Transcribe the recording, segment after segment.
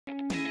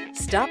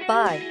Stop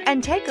by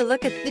and take a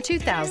look at the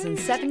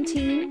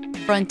 2017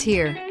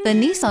 Frontier. The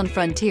Nissan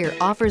Frontier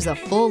offers a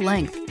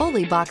full-length,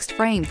 fully boxed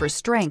frame for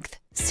strength,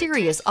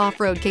 serious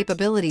off-road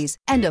capabilities,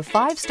 and a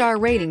 5-star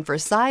rating for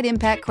side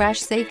impact crash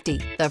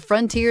safety. The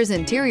Frontier's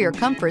interior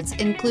comforts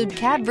include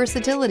cab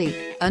versatility,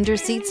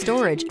 under-seat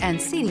storage, and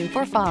seating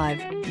for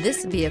 5.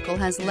 This vehicle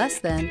has less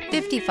than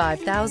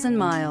 55,000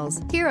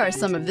 miles. Here are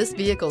some of this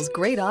vehicle's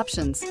great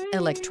options: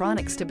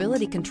 electronic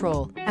stability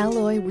control,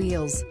 alloy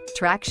wheels,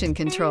 traction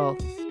control,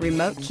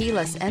 remote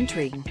keyless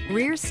entry,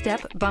 rear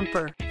step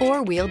bumper,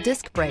 4-wheel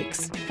disc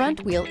brakes,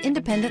 front wheel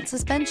independent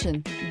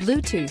suspension,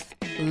 Bluetooth,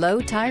 low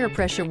tire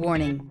pressure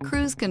warning,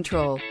 cruise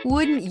control.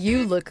 Wouldn't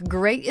you look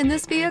great in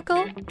this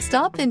vehicle?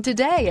 Stop in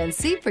today and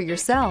see for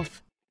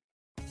yourself.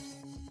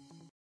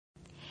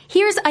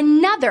 Here's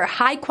another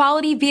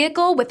high-quality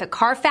vehicle with a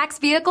Carfax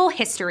Vehicle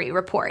History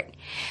Report.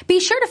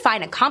 Be sure to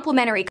find a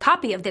complimentary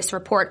copy of this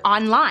report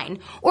online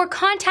or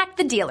contact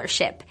the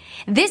dealership.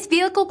 This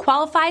vehicle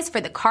qualifies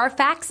for the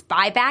Carfax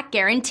Buyback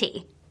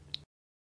Guarantee.